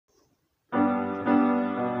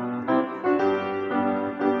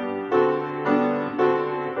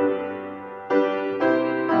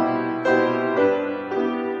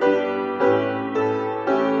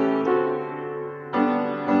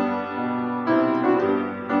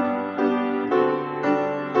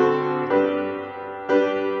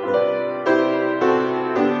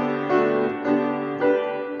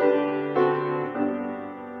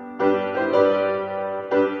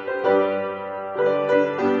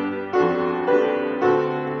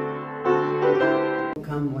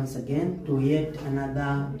again to yet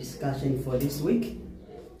another discussion for this week.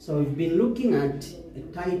 So we've been looking at the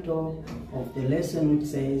title of the lesson, which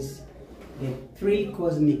says the three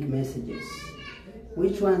cosmic messages.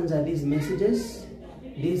 Which ones are these messages?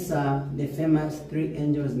 These are the famous three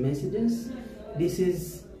angels' messages. This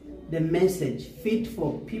is the message fit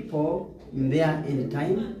for people in their end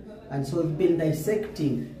time. And so we've been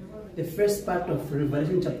dissecting the first part of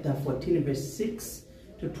Revelation chapter 14 verse 6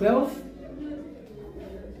 to 12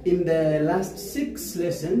 in the last 6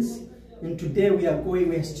 lessons, and today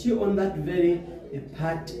we're still on that very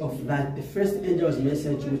part of that, the first angel's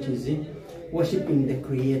message, which is worshiping the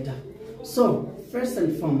Creator. So first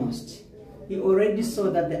and foremost, we already saw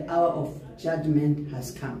that the hour of judgment has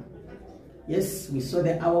come. Yes, we saw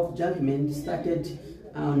the hour of judgment started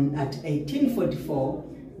at 1844,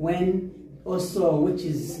 when also, which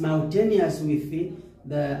is simultaneous with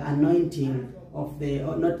the anointing of the,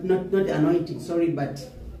 not the anointing, sorry, but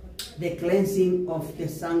the cleansing of the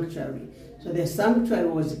sanctuary. So the sanctuary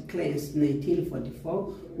was cleansed in 1844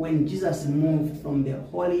 when Jesus moved from the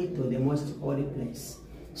holy to the most holy place.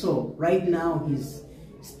 So right now he's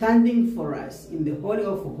standing for us in the Holy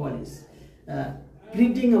of Holies,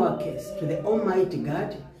 pleading our case to the Almighty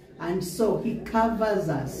God, and so he covers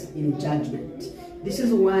us in judgment. This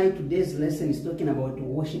is why today's lesson is talking about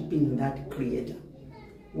worshiping that Creator.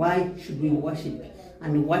 Why should we worship?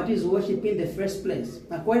 And what is worship in the first place?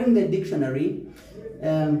 According to the dictionary,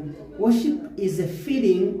 worship is a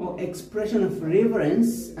feeling or expression of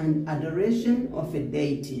reverence and adoration of a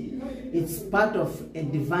deity. It's part of a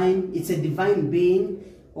divine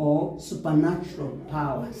being or supernatural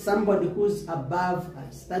power, somebody who's above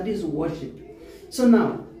us. That is worship. So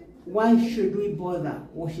now, why should we bother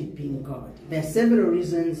worshiping God? There are several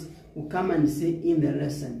reasons we'll come and see in the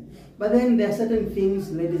lesson. But then there are certain things,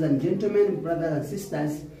 ladies and gentlemen, brothers and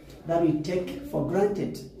sisters, that we take for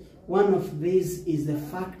granted. One of these is the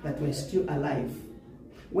fact that we're still alive.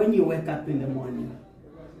 When you wake up in the morning,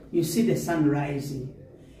 you see the sun rising.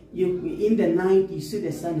 In the night, you see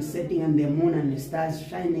the sun setting and the moon and the stars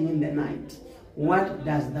shining in the night. What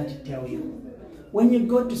does that tell you? When you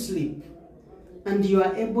go to sleep, and you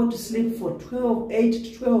are able to sleep for 8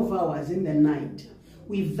 to 12 hours in the night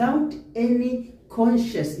without any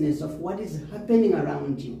consciousness of what is happening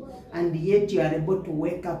around you, and yet you are able to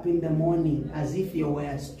wake up in the morning as if you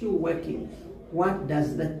were still working, what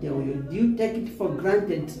does that tell you? Do you take it for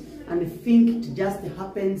granted and think it just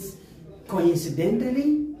happens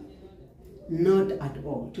coincidentally? Not at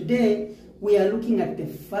all. Today we are looking at the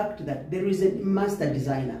fact that there is a master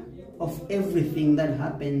designer of everything that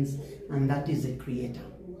happens, and that is a Creator.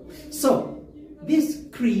 So this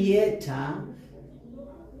Creator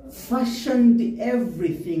fashioned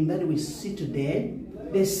everything that we see today.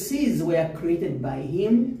 The seas were created by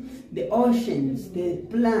Him, the oceans, the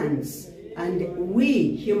plants, and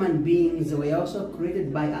we human beings were also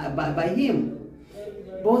created by Him.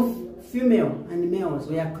 Both female and males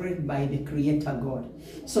were created by the Creator God.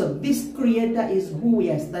 So this Creator is who we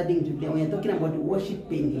are studying today. We are talking about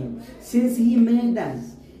worshiping Him. Since He made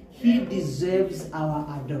us, He deserves our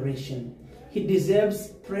adoration. He deserves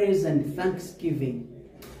praise and thanksgiving.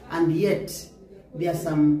 And yet, there are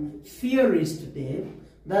some theories today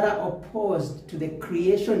that are opposed to the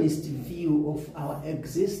creationist view of our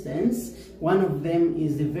existence. One of them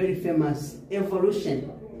is the very famous evolution,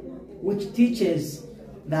 which teaches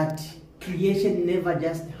that creation never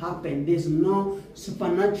just happened. There's no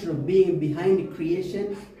supernatural being behind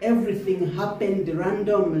creation. Everything happened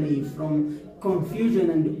randomly, from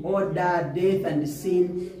confusion and order, death and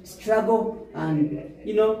sin, struggle, and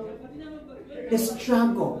the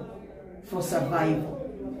struggle for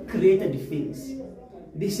survival created things.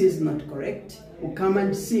 This is not correct. We'll come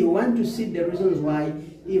and see. We want to see the reasons why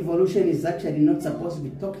evolution is actually not supposed to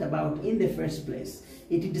be talked about in the first place.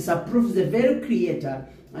 It disapproves the very Creator,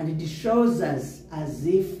 and it shows us as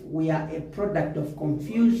if we are a product of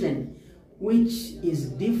confusion, which is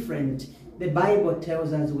different. The Bible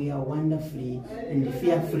tells us we are wonderfully and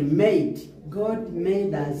fearfully made. God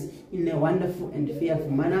made us in a wonderful and fearful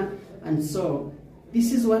manner, and so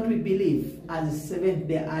this is what we believe as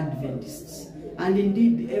Seventh-day Adventists. And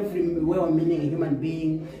indeed, every well-meaning human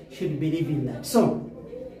being should believe in that. So,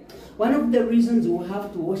 one of the reasons we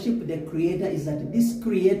have to worship the Creator is that this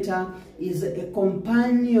Creator is a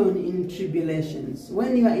companion in tribulations.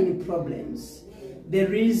 When you are in problems,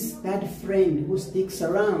 there is that friend who sticks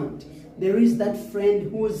around. There is that friend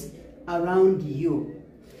who's around you.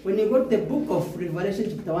 When you go to the book of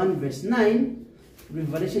Revelation chapter 1 verse 9,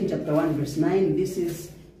 Revelation chapter 1 verse 9, this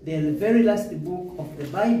is the very last book of the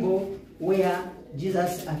Bible where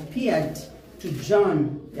Jesus appeared to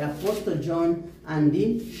John, the Apostle John, and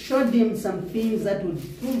he showed him some things that would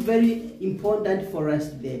prove very important for us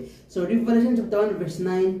today. So Revelation chapter 1 verse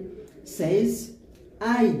 9 says,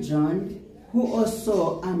 I, John, who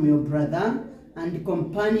also am your brother and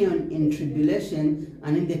companion in tribulation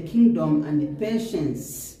and in the kingdom and the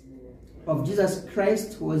patience of Jesus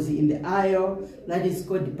Christ, who was in the isle that is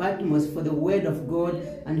called Patmos for the word of God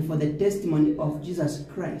and for the testimony of Jesus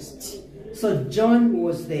Christ. So John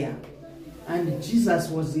was there, and Jesus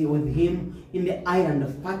was with him in the island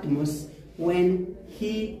of Patmos when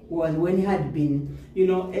he had been,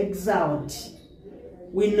 exiled.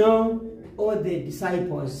 We know all the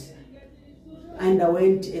disciples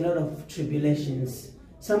underwent a lot of tribulations.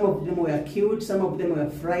 Some of them were killed, some of them were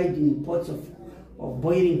fried in pots of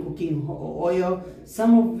boiling cooking oil,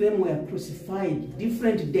 some of them were crucified,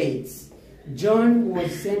 different dates. John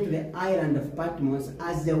was sent to the island of Patmos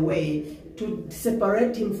as a way to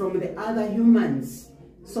separate him from the other humans.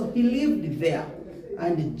 So he lived there,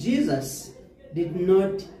 and Jesus did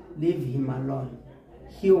not leave him alone.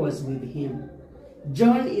 He was with him.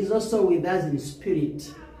 John is also with us in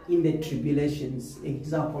spirit in the tribulations.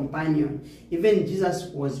 He's our companion. Even Jesus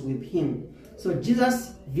was with him. So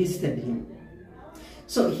Jesus visited him.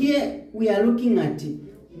 So here we are looking at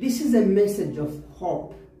it. This is a message of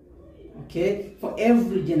hope, okay, for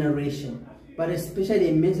every generation, but especially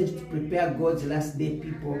a message to prepare God's last day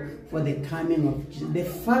people for the coming of Jesus. The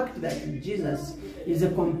fact that Jesus is a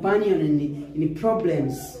companion in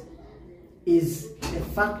problems is the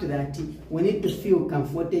fact that we need to feel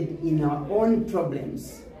comforted in our own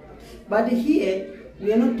problems. But here,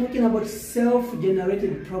 we are not talking about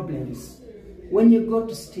self-generated problems. When you go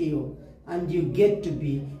to steal and you get to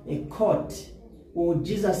be caught, will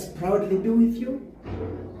Jesus proudly be with you?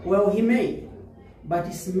 Well, he may, but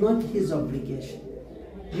it's not his obligation.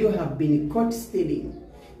 You have been caught stealing,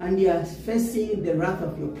 and you are facing the wrath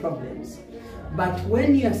of your problems. But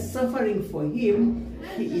when you are suffering for him,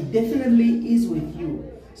 he definitely is with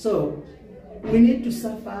you. So we need to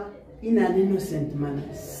suffer in an innocent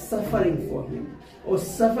manner, suffering for him, or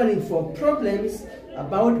suffering for problems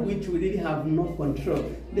about which we really have no control.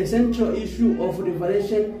 The central issue of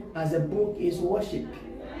Revelation as a book is worship.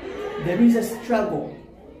 There is a struggle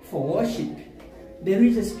for worship. There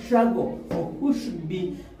is a struggle for who should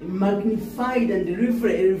be magnified and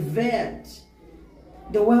revered.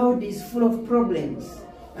 The world is full of problems,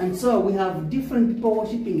 and so we have different people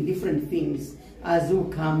worshiping different things as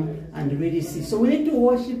we come and really see. So we need to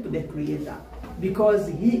worship the Creator because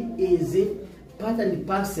he is part and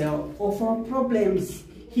parcel of our problems.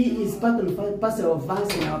 He is part and parcel of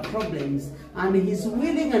us and our problems, and he's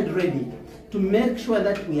willing and ready to make sure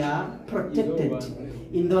that we are protected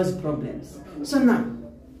in those problems. So now,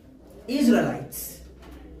 Israelites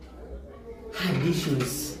had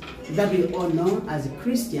issues that we all know as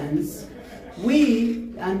Christians.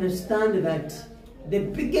 We understand that the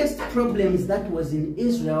biggest problems that was in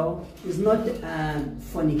Israel is not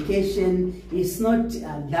fornication, it's not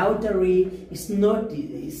adultery, it's not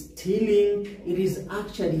stealing, it is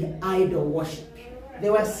actually idol worship. They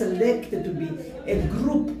were selected to be a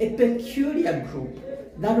group, a peculiar group,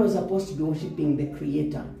 that was supposed to be worshiping the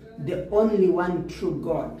Creator, the only one true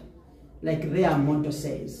God. Like their motto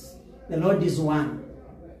says, the Lord is one.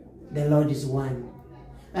 The Lord is one.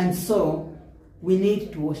 And so, we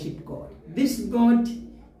need to worship God. This God,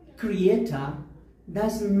 Creator,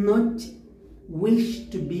 does not wish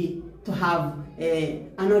to have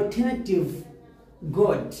an alternative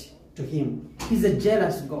God to him. He's a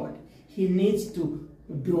jealous God. He needs to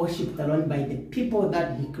be worshipped alone by the people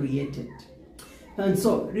that he created. And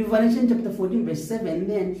so, Revelation chapter 14 verse 7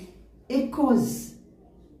 then echoes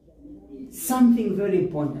something very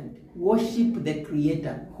important. Worship the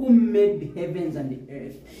Creator who made the heavens and the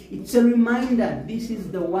earth. It's a reminder this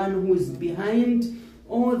is the one who is behind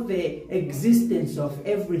all the existence of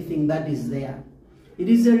everything that is there. It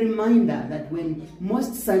is a reminder that when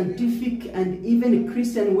most scientific and even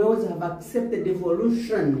Christian worlds have accepted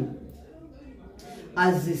evolution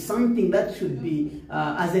as something that should be,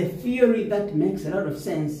 as a theory that makes a lot of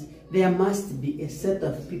sense, there must be a set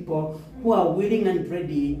of people who are willing and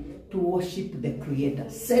ready to worship the Creator,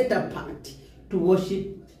 set apart to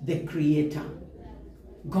worship the Creator.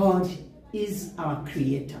 God is our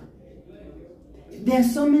Creator. There are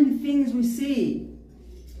so many things we see.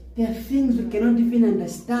 There are things we cannot even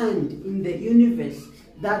understand in the universe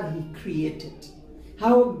that he created.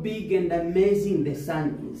 How big and amazing the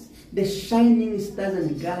sun is. The shining stars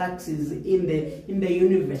and galaxies in the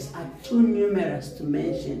universe are too numerous to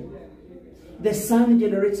mention. The sun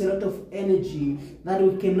generates a lot of energy that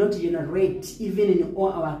we cannot generate even in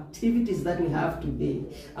all our activities that we have today.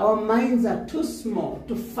 Our minds are too small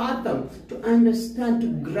to fathom, to understand, to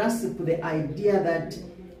grasp the idea that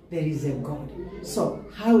there is a God. So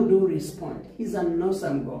how do we respond? He's an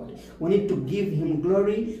awesome God. We need to give him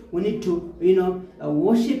glory. We need to,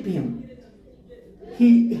 worship him.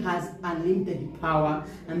 He has unlimited power,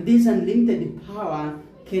 and this unlimited power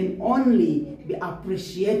can only be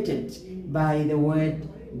appreciated by the word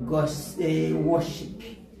worship.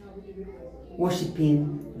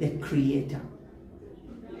 Worshiping the Creator.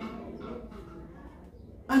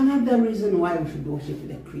 Another reason why we should worship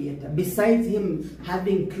the Creator, besides him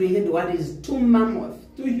having created what is too mammoth,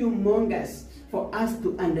 too humongous for us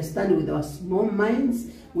to understand with our small minds,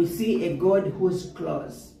 we see a God who's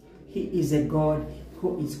close. He is a God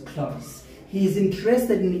who is close. He is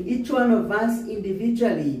interested in each one of us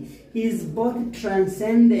individually. He is both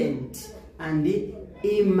transcendent and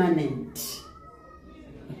immanent.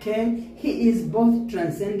 Okay? He is both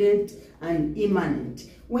transcendent and immanent.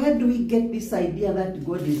 Where do we get this idea that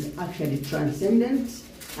God is actually transcendent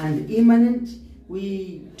and immanent?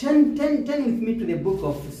 We turn with me to the book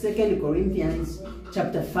of 2 Corinthians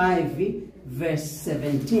chapter 5 verse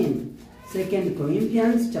 17. 2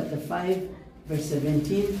 Corinthians chapter 5 verse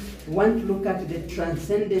 17. We want to look at the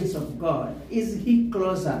transcendence of God. Is he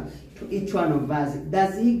closer to each one of us?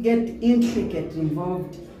 Does he get intricate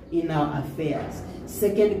involved in our affairs?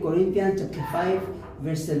 2 Corinthians chapter 5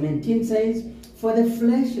 verse 17 says, "For the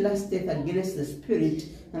flesh lusteth against the spirit,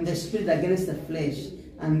 and the spirit against the flesh,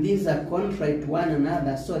 and these are contrary to one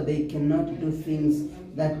another, so they cannot do things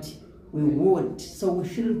that we would." So we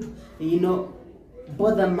shouldn't,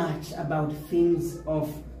 bother much about things of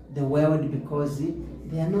the world because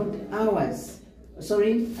they are not ours.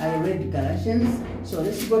 Sorry, I read Galatians, so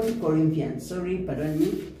let's go to Corinthians. Sorry, pardon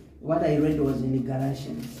me. What I read was in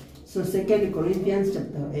Galatians. So 2 Corinthians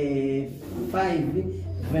chapter 5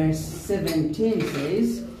 verse 17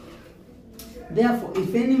 says, "Therefore,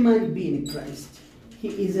 if any man be in Christ, he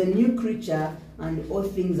is a new creature, and all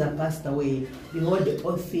things are passed away. Behold,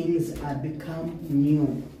 all things are become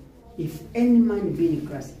new." If any man be in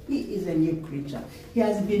Christ, he is a new creature. He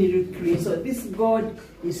has been recreated. So this God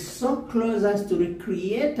is so close as to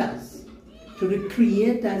recreate us, to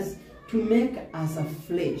make us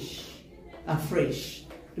afresh,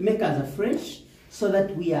 so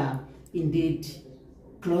that we are indeed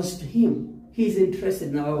close to him. He is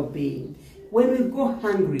interested in our being. When we go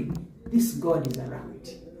hungry, this God is around.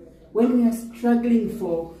 When we are struggling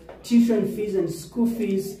for tuition fees and school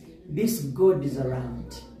fees, this God is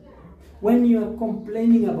around. When you are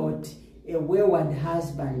complaining about a wayward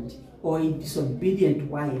husband or a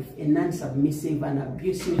disobedient wife, a non-submissive and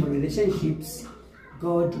abusive relationships,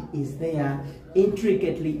 God is there,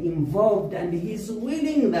 intricately involved, and he's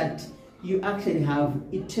willing that you actually have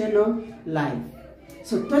eternal life.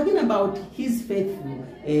 So talking about his faithful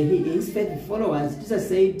followers, Jesus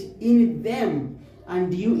said, "In them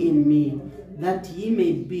and you in me, that ye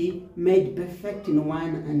may be made perfect in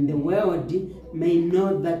one, and the world may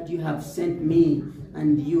know that you have sent me,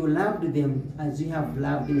 and you loved them as you have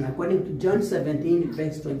loved me," according to John 17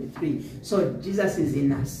 verse 23. So Jesus is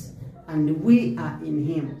in us, and we are in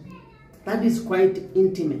him. That is quite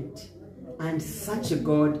intimate, and such a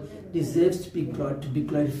God deserves to be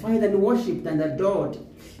glorified and worshipped and adored.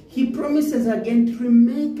 He promises again to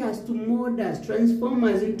remake us, to mold us, transform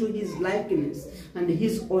us into his likeness and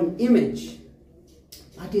his own image.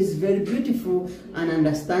 That is very beautiful and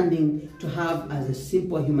understanding to have as a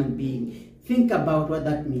simple human being. Think about what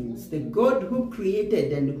that means. The God who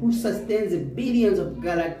created and who sustains billions of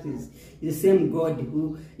galaxies is the same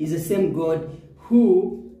God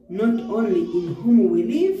who not only in whom we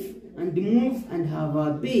live and move and have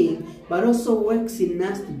our being, but also works in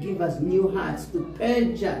us to give us new hearts, to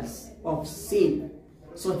purge us of sin.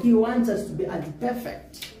 So he wants us to be as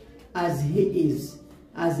perfect as he is,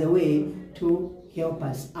 as a way to help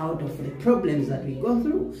us out of the problems that we go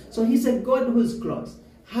through. So he's a God who's close.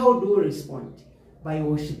 How do we respond? By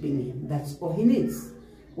worshiping him. That's all he needs.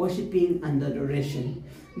 Worshiping and adoration.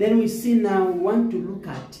 Then we want to look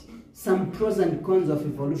at some pros and cons of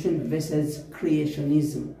evolution versus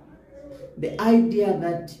creationism. The idea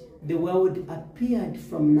that the world appeared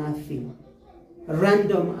from nothing.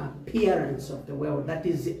 Random appearance of the world. That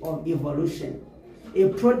is of evolution. A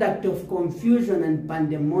product of confusion and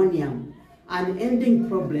pandemonium. Unending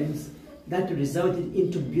problems that resulted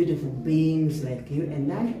into beautiful beings like you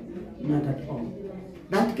and I? Not at all.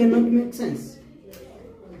 That cannot make sense.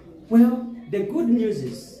 Well, the good news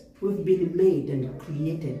is we've been made and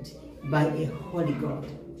created by a holy God.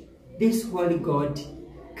 This holy God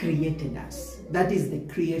created us. That is the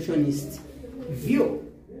creationist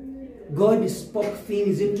view. God spoke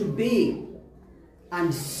things into being,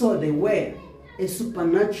 and so they were. A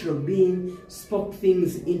supernatural being spoke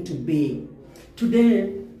things into being.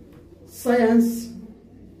 Today, science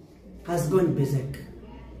has gone berserk.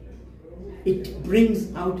 It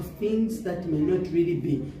brings out things that may not really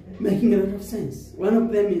be making a lot of sense. One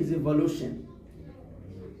of them is evolution.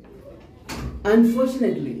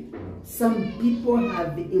 Unfortunately, some people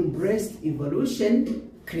have embraced evolution,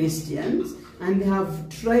 Christians, and they have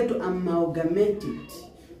tried to amalgamate it,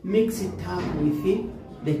 mix it up with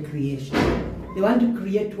the creation. They want to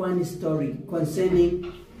create one story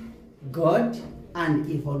concerning God and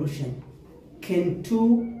evolution. Can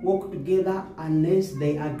two work together unless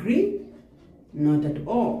they agree? Not at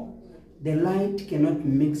all. The light cannot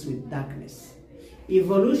mix with darkness.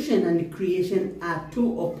 Evolution and creation are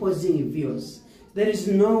two opposing views. There is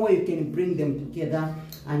no way you can bring them together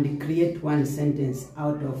and create one sentence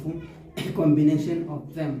out of a combination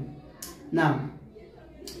of them. Now,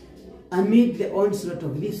 amid the onslaught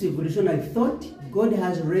of this evolutionary thought, God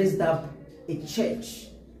has raised up a church,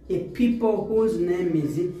 a people whose name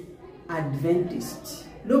is Adventist,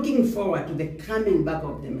 looking forward to the coming back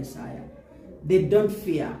of the Messiah. They don't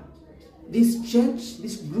fear. This church,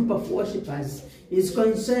 this group of worshippers, is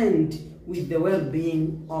concerned with the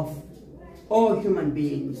well-being of all human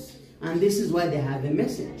beings. And this is why they have a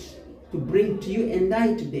message to bring to you and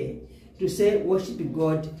I today, to say, worship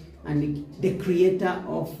God and the creator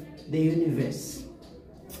of the universe.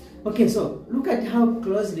 Okay, so look at how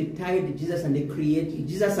closely tied Jesus and the creator,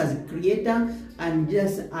 Jesus as a creator and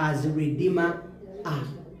Jesus as a redeemer are.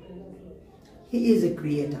 He is a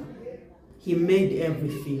creator. He made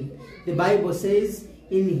everything. The Bible says,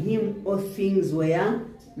 in him all things were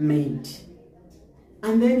made.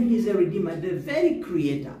 And then he's a redeemer. The very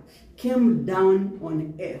creator came down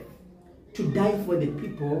on earth to die for the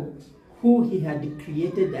people who he had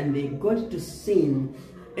created, and they got to sin,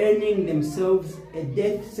 earning themselves a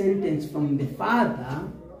death sentence from the Father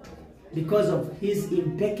because of his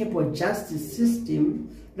impeccable justice system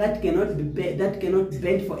that cannot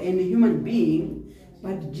bend for any human being.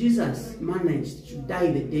 But Jesus managed to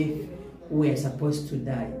die the death we are supposed to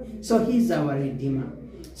die. So he's our Redeemer.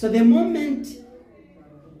 So the moment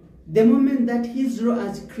that his role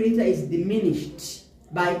as creator is diminished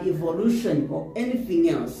by evolution or anything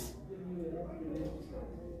else,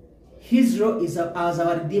 his role as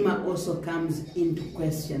our Redeemer also comes into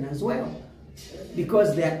question as well,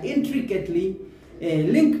 because they are intricately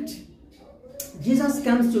linked. Jesus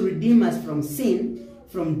comes to redeem us from sin,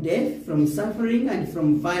 from death, from suffering, and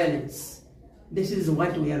from violence. This is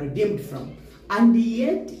what we are redeemed from. And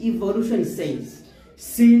yet evolution says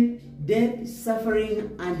sin, death,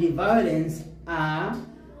 suffering, and violence are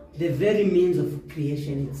the very means of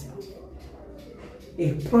creation itself.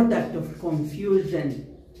 A product of confusion.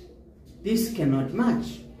 This cannot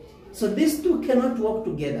match. So these two cannot work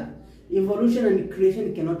together. Evolution and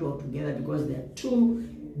creation cannot work together because they are two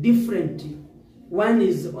different. One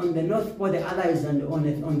is on the North Pole, the other is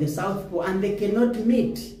on the South Pole, and they cannot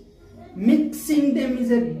meet. Mixing them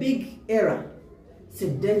is a big error. It's a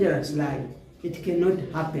dangerous lie. It cannot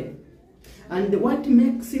happen. And what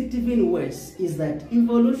makes it even worse is that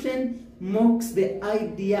evolution mocks the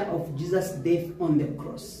idea of Jesus' death on the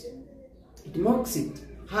cross. It mocks it.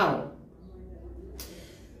 How?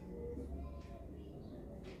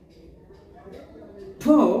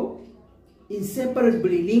 Paul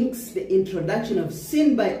inseparably links the introduction of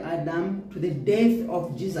sin by Adam to the death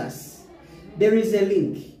of Jesus. There is a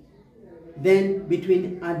link then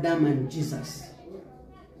between Adam and Jesus.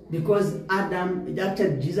 Because Adam,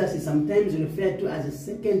 actually Jesus is sometimes referred to as a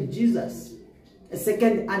second Jesus. A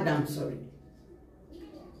second Adam, sorry.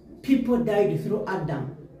 People died through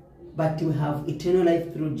Adam, but we have eternal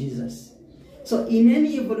life through Jesus. So in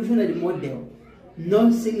any evolutionary model,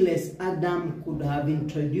 no sinless Adam could have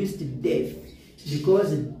introduced death,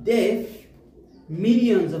 because death,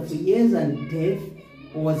 millions of years and death,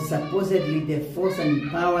 was supposedly the force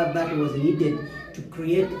and power that was needed to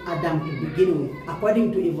create Adam to begin with,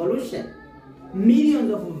 according to evolution.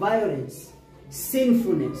 Millions of violence,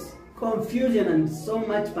 sinfulness, confusion, and so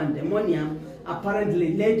much pandemonium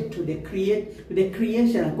apparently led to the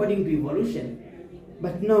creation according to evolution.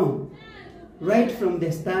 But no, right from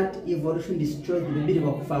the start, evolution destroyed the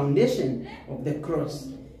biblical foundation of the cross.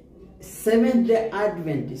 Seventh-day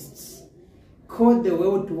Adventists called the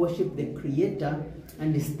world to worship the Creator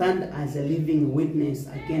and stand as a living witness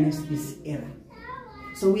against this error.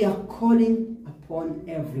 So we are calling upon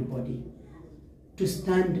everybody to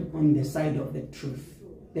stand on the side of the truth.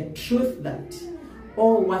 The truth that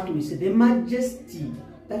all what we say, the majesty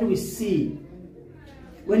that we see.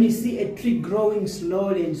 When you see a tree growing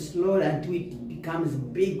slowly and slowly until it becomes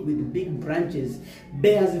big with big branches,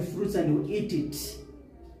 bears fruits and we eat it.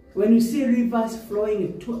 When you see rivers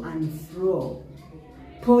flowing to and fro,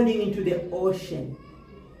 pouring into the ocean.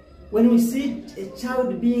 When we see a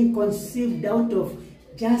child being conceived out of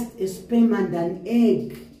just a sperm and an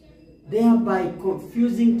egg, thereby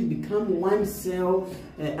confusing to become one cell,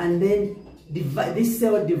 and then this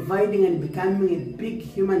cell dividing and becoming a big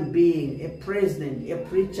human being, a president, a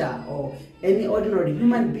preacher, or any ordinary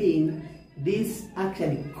human being, this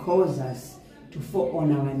actually causes us to fall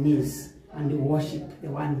on our knees and worship the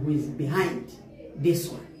one who is behind this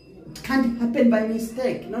one. It can't happen by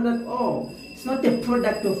mistake, not at all. It's not a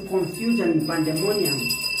product of confusion and pandemonium.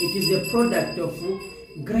 It is a product of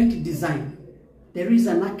great design. There is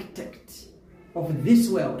an architect of this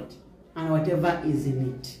world and whatever is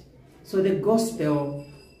in it. So the gospel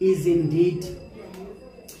is indeed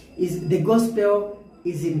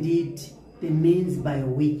the means by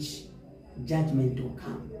which judgment will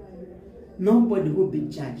come. Nobody will be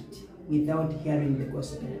judged without hearing the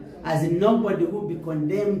gospel, as in nobody will be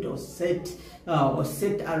condemned or set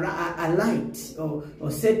alight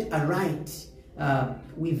or set aright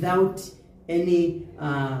without any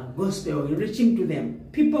gospel reaching to them.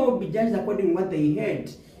 People will be judged according to what they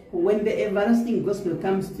heard. When the everlasting gospel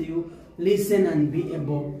comes to you, listen and be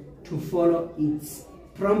able to follow its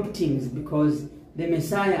promptings, because the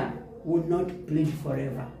Messiah will not plead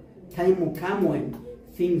forever. Time will come when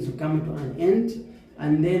things will come to an end,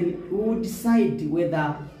 and then we will decide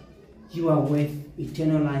whether you are worth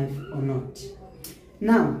eternal life or not.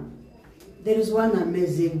 Now, there is one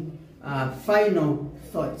amazing final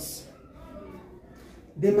thoughts.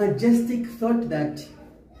 The majestic thought that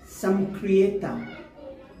some creator,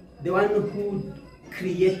 the one who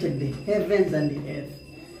created the heavens and the earth,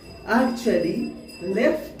 actually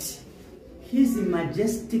left his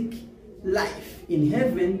majestic life in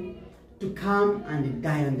heaven to come and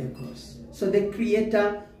die on the cross. So the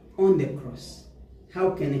creator on the cross.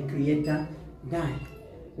 How can a creator die?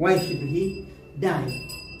 Why should he die?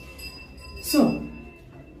 So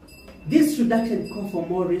this should actually call for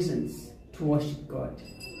more reasons to worship God.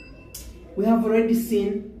 We have already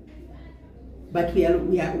seen, but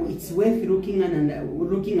it's worth looking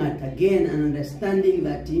at again and understanding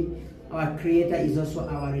that our Creator is also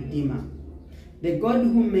our Redeemer. The God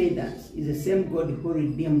who made us is the same God who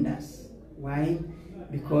redeemed us. Why?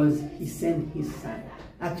 Because he sent his Son.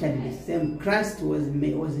 Actually, the same Christ was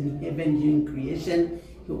in heaven during creation.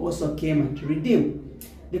 He also came to redeem.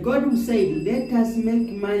 The God who said, "Let us make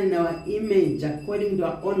man in our image according to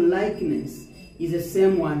our own likeness," is the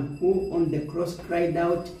same one who on the cross cried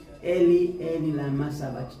out, "Eli, Eli, lama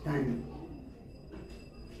sabachthani."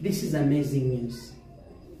 This is amazing news.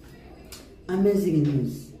 Amazing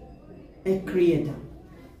news. A creator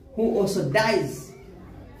who also dies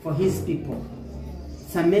for his people.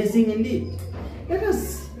 It's amazing indeed. Let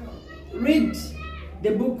us read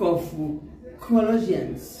the book of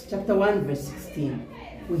Colossians, chapter 1, verse 16.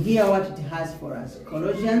 We hear what it has for us.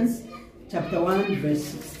 Colossians, chapter 1, verse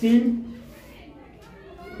 16.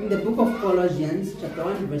 In the book of Colossians, chapter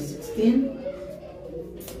 1, verse 16,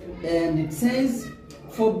 and it says,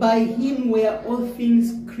 "For by him were all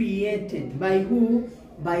things created." By who?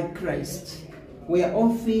 By Christ. Were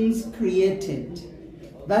all things created,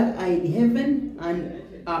 that are in heaven and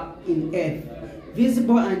are in earth,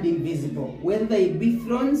 visible and invisible, whether they be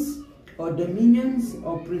thrones or dominions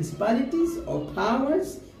or principalities or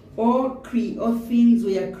powers, all things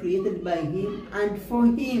were created by him and for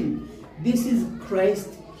him. This is Christ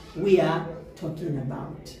we are talking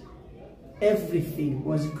about. Everything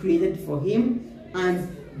was created for him and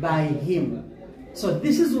by him. So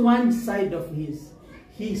this is one side of his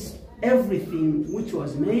everything which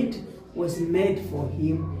was made for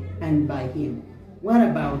him and by him. What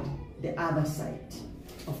about the other side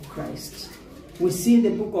of Christ? We see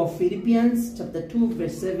the book of Philippians chapter 2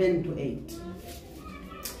 verse 7 to 8.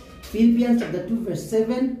 Philippians chapter 2 verse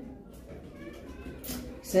 7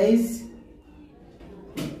 says,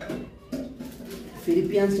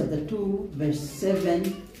 Philippians chapter 2 verse 7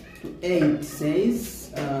 to 8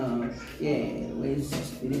 says, where is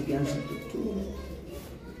Philippians chapter 2?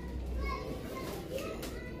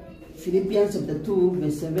 Philippians chapter 2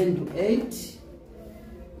 verse 7 to 8.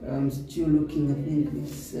 I'm still looking, I think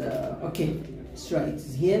it's, okay, it's right,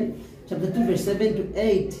 it's here. Chapter 2 verse 7 to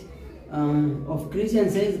 8 of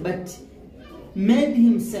Christians says, "But made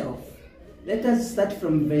himself." Let us start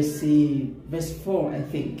from verse 4, I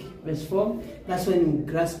think. Verse 4, that's when we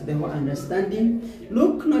grasp the whole understanding.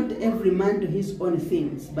 "Look not every man to his own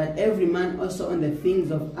things, but every man also on the things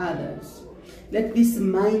of others. let this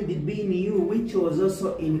mind be in you, which was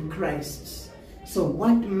also in Christ. So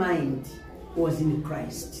what mind was in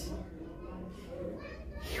Christ?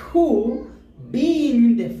 Who, being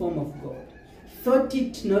in the form of God, thought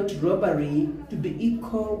it not robbery to be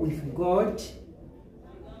equal with God,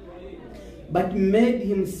 but made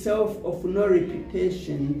himself of no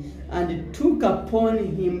reputation, and took upon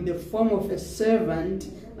him the form of a servant,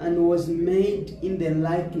 and was made in the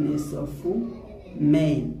likeness of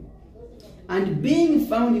men. And being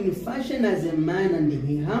found in fashion as a man, and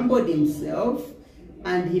he humbled himself,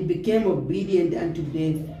 and he became obedient unto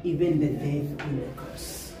death, even the death on the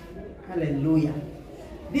cross. Hallelujah.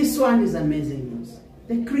 This one is amazing news.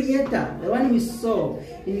 The Creator, the one we saw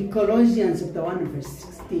in Colossians chapter 1 verse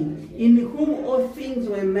 16, in whom all things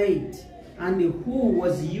were made, and who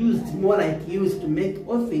was used, more like used, to make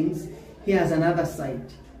all things, he has another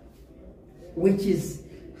side, which is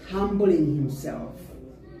humbling himself,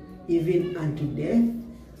 even unto death,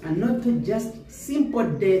 and not to just simple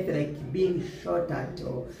death like being shot at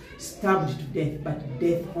or stabbed to death, but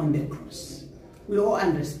death on the cross. We all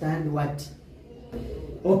understand what,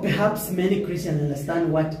 or perhaps many Christians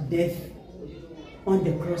understand what death on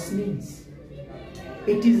the cross means.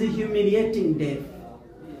 It is a humiliating death,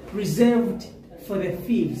 reserved for the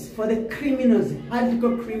thieves, for the criminals,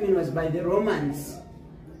 hardcore criminals by the Romans.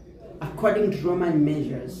 According to Roman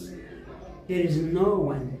measures, there is no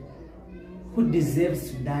one who deserves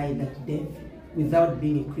to die that death without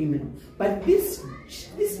being a criminal. But this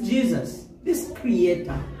Jesus, this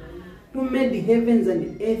Creator, who made the heavens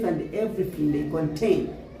and the earth and everything they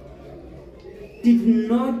contain, did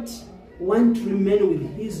not want to remain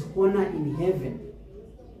with his honor in heaven,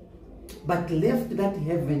 but left that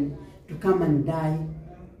heaven to come and die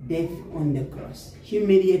death on the cross,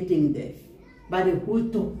 humiliating death. But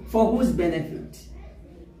for whose benefit?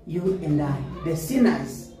 You and I, the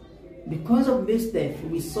sinners. Because of this death,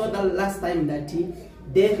 we saw that last time that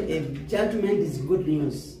judgment is good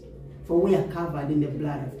news. For we are covered in the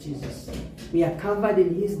blood of Jesus. We are covered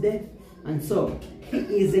in his death. And so, he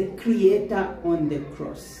is a creator on the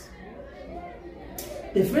cross.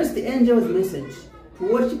 The first angel's message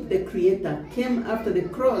to worship the Creator came after the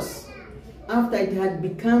cross, after it had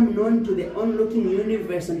become known to the onlooking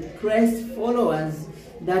universe and Christ's followers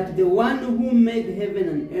that the one who made heaven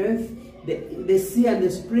and earth, the sea and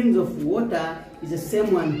the springs of water, is the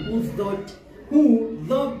same one who,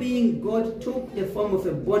 though being God, took the form of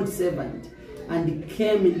a bond servant and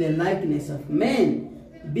came in the likeness of men.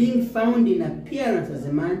 Being found in appearance as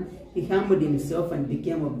a man, he humbled himself and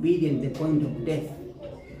became obedient to the point of death.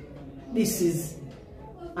 This is,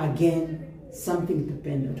 again, something to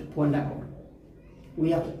ponder on.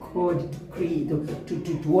 We are called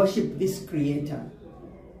to worship this Creator.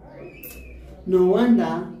 No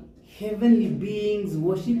wonder heavenly beings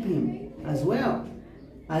worship him as well.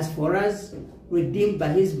 As for us, redeemed by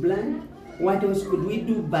his blood, what else could we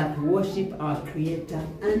do but worship our Creator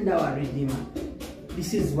and our Redeemer?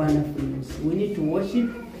 This is wonderful news. We need to worship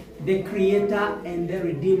the Creator and the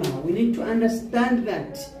Redeemer. We need to understand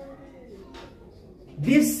that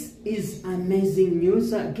this is amazing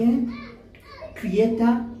news again.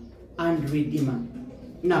 Creator and Redeemer.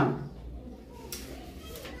 Now,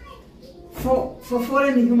 for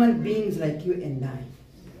fallen human beings like you and I,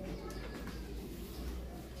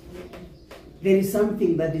 there is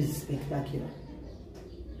something that is spectacular.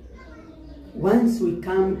 Once we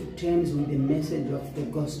come to terms with the message of the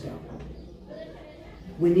gospel,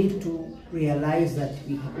 we need to realize that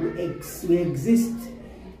we exist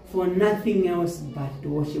for nothing else but to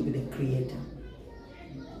worship the Creator.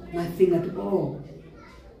 Nothing at all.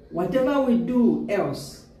 Whatever we do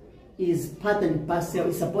else is part and parcel,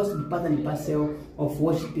 is supposed to be part and parcel of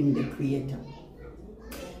worshiping the Creator.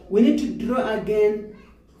 We need to draw again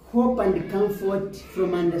hope and comfort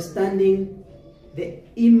from understanding the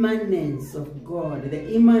immanence of God.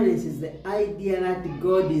 The immanence is the idea that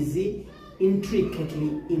God is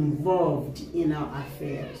intricately involved in our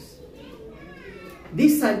affairs.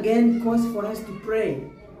 This again calls for us to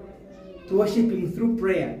pray, to worship him through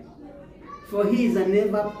prayer. For he is an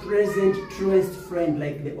ever-present, truest friend,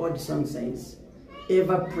 like the old song says.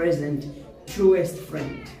 Ever-present, truest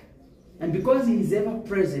friend. And because he is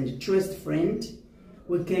ever-present, truest friend,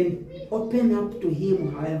 we can open up to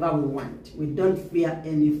him however we want. We don't fear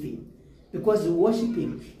anything. Because we worship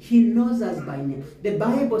him. He knows us by name. The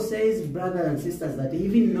Bible says, brothers and sisters, that he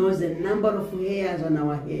even knows the number of hairs on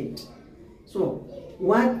our head. So,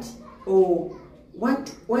 what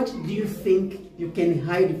do you think you can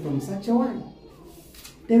hide from such a one?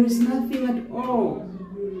 There is nothing at all.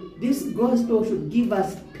 This gospel should give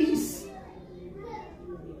us peace.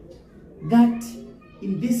 That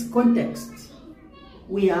in this context,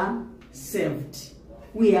 we are saved,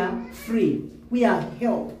 we are free, we are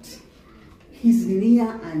helped. He's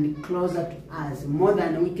near and closer to us, more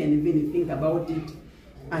than we can even think about it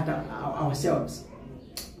at ourselves.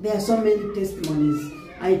 There are so many testimonies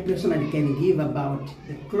I personally can give about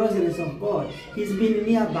the closeness of God. He's been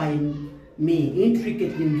nearby me,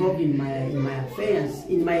 intricately involved in my affairs,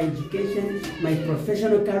 in my education, my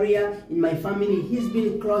professional career, in my family. He's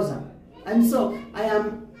been closer. And so I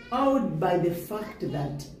am awed by the fact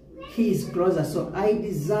that he is closer. So I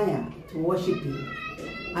desire to worship him.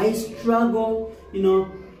 I struggle,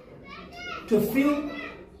 to feel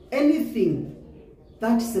anything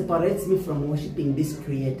that separates me from worshiping this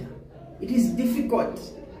Creator. It is difficult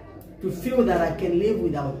to feel that I can live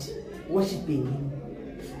without worshiping him.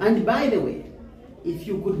 And by the way, if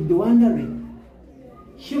you could be wondering,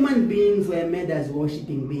 human beings were made as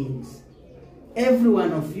worshiping beings. Every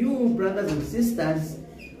one of you, brothers and sisters,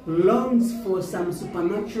 longs for some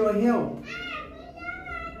supernatural help.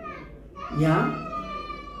 Yeah?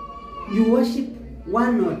 You worship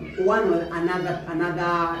one or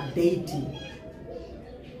another deity.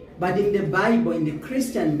 But in the Bible, in the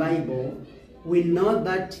Christian Bible, we know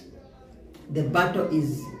that the battle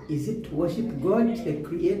is it to worship God, the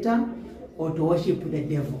Creator, or to worship the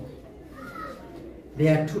devil?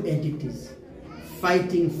 There are two entities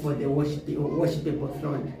fighting for the worshipable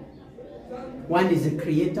throne. One is a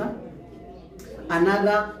creator,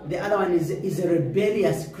 the other one is a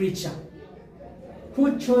rebellious creature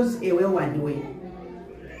who chose a wayward way.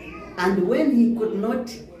 And when he could not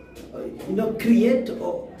create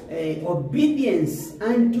obedience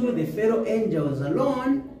unto the fellow angels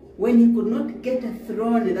alone, when he could not get a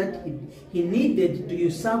throne that he needed to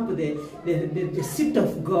usurp the seat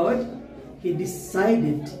of God, he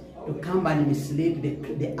decided to come and mislead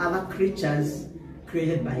the other creatures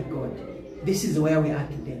created by God. This is where we are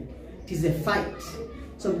today. It is a fight.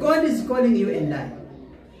 So God is calling you and I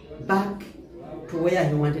back to where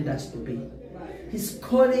he wanted us to be. He's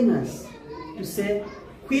calling us to say,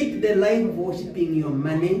 quit the life of worshiping your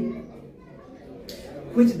money,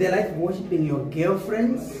 quit the life of worshiping your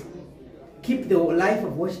girlfriends, keep the life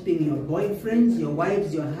of worshiping your boyfriends, your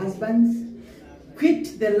wives, your husbands.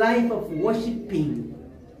 Quit the life of worshiping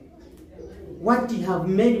what you have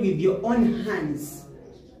made with your own hands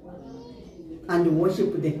and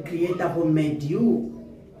worship the Creator who made you.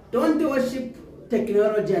 Don't worship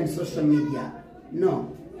technology and social media.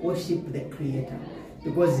 No, worship the Creator,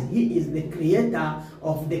 because he is the creator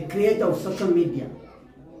of social media.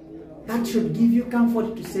 That should give you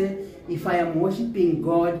comfort to say, if I am worshiping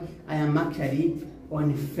God, I am actually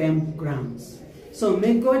on firm grounds. So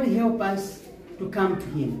may God help us to come to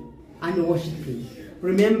him and worship him.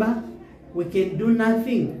 Remember, we can do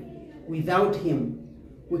nothing without him.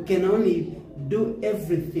 We can only do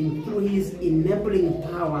everything through his enabling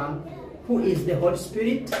power, who is the Holy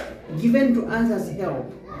Spirit, given to us as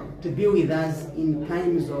help to be with us in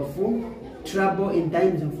times of trouble, in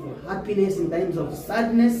times of happiness, in times of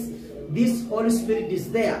sadness. This Holy Spirit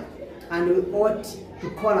is there, and we ought to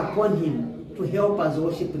call upon him to help us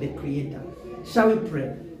worship the Creator. Shall we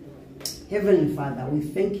pray? Heavenly Father, we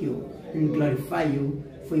thank you and glorify you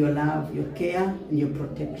for your love, your care, and your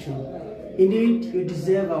protection. Indeed, you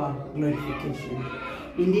deserve our glorification.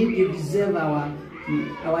 Indeed, you deserve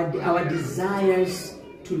our desires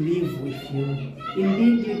to live with you.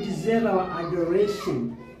 Indeed, you deserve our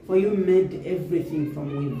adoration, for you made everything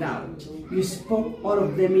from without. You spoke all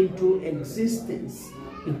of them into existence,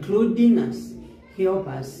 including us. Help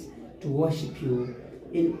us to worship you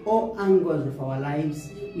in all angles of our lives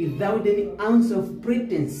without any ounce of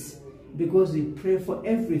pretense, because we pray for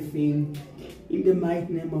everything in the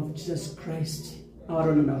mighty name of Jesus Christ, our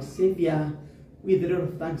Lord and our Savior. With a lot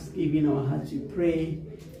of thanksgiving in our hearts we pray.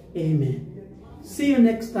 Amen. See you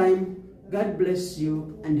next time. God bless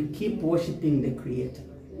you, and keep worshiping the Creator.